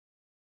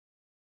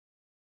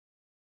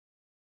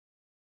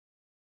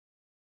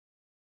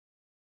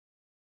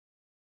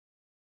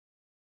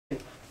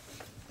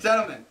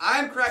Gentlemen, I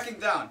am cracking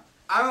down.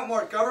 I want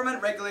more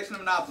government regulation of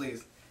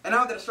monopolies, and I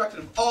want the destruction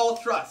of all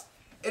trust.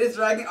 It is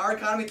dragging our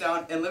economy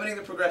down and limiting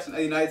the progression of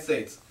the United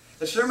States.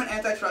 The Sherman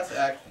Antitrust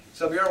Act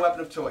shall be our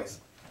weapon of choice,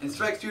 and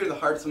strike true to the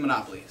hearts of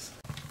monopolies.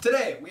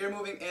 Today, we are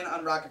moving in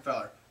on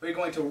Rockefeller. We are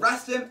going to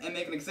arrest him and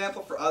make an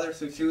example for others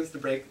who choose to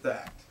break the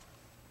act.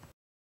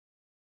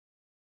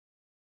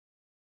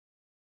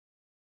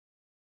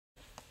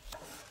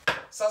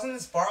 So I was in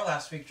this bar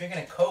last week drinking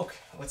a Coke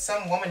with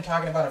some woman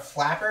talking about a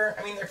flapper.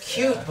 I mean, they're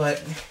cute,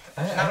 but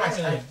not my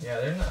type.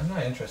 I'm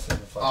not interested in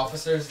the flappers.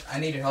 Officers, I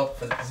need your help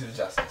for the pursuit of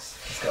justice.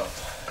 Let's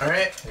go.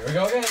 Alright. Here we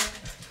go again.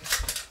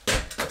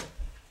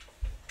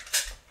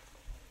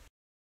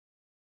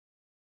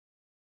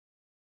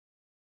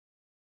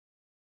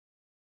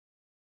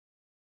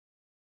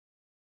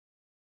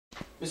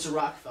 Mr.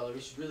 Rockefeller, we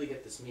should really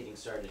get this meeting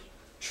started.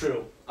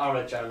 True. All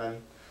right,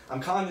 gentlemen. I'm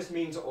calling this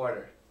meeting to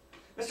order.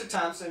 Mr.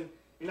 Thompson,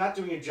 you're not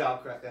doing your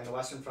job correctly on the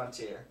Western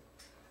frontier.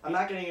 I'm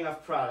not getting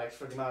enough product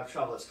for the amount of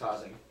trouble it's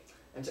causing.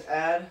 And to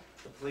add,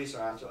 the police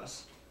are onto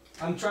us.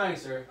 I'm trying,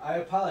 sir. I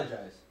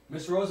apologize.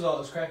 Mr.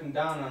 Roosevelt is cracking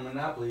down on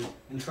monopoly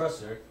and trust,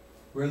 sir.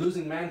 We're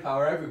losing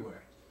manpower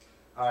everywhere.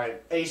 All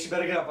right. Ace, you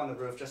better get up on the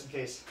roof just in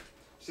case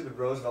stupid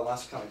Roosevelt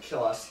wants to come and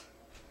kill us.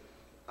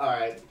 All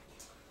right.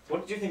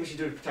 What do you think we should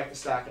do to protect the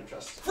stock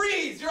interest?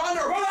 Freeze! You're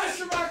under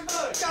arrest! Mr.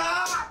 Rockefeller!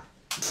 Ah!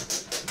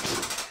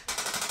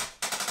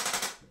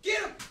 Get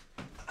him!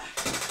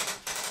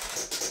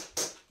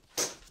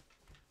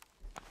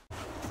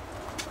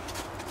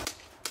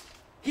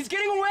 He's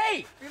getting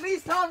away!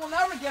 Release town, we'll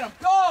never get him.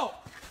 Go!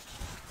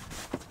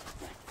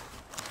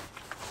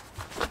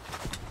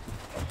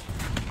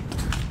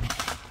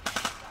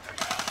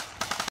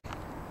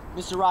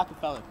 Mr.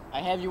 Rockefeller, I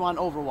have you on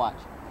Overwatch.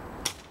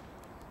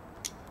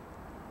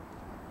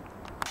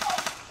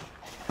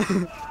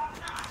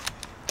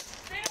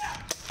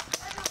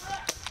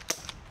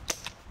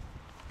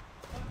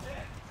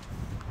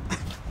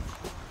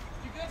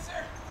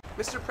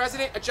 Mr.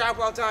 President, a job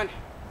well done.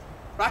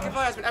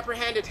 Rockefeller has been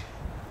apprehended.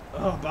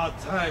 Oh, about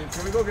time.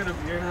 Can we go get a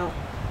beer now?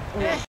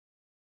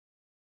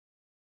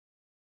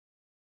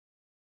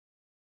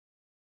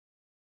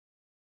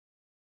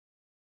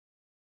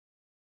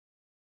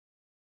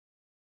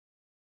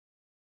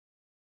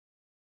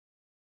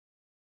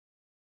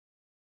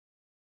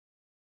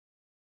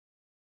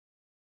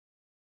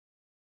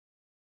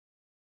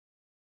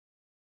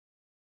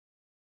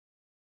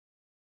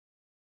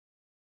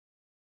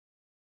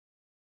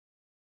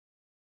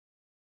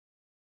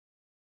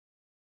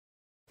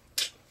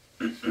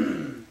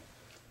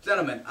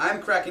 Gentlemen,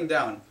 I'm cracking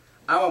down.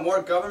 I want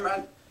more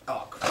government.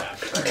 Oh, crap.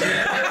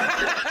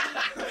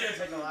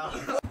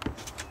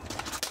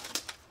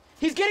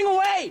 He's getting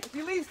away! If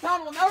he leaves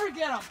town, we'll never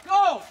get him.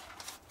 Go!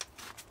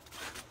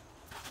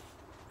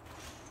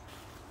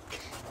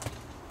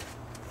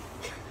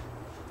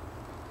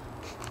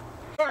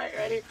 Alright,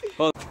 ready?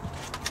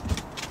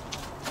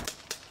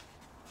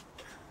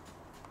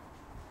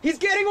 He's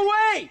getting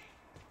away!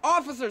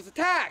 Officers,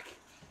 attack!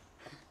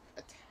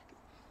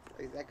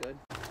 Is that good?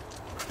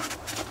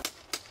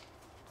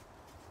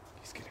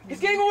 He's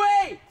getting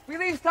away! If he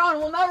leaves town,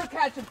 we'll never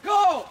catch him.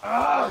 Go!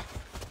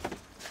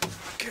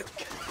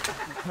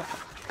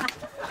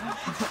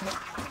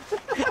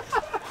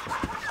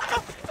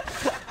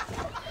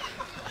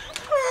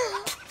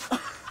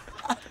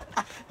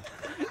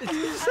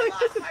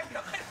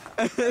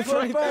 It's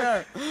right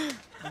there.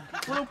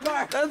 Blue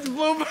Park. That's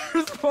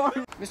Blooper's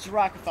farm. Mr.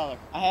 Rockefeller,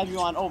 I have you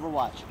on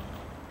Overwatch.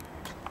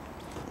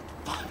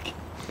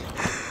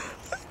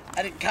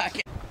 I didn't cock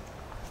it.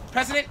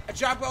 President, a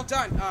job well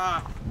done.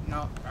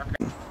 No, I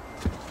forgot.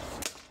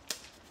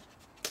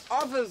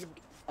 Officers.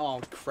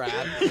 Oh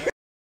crap.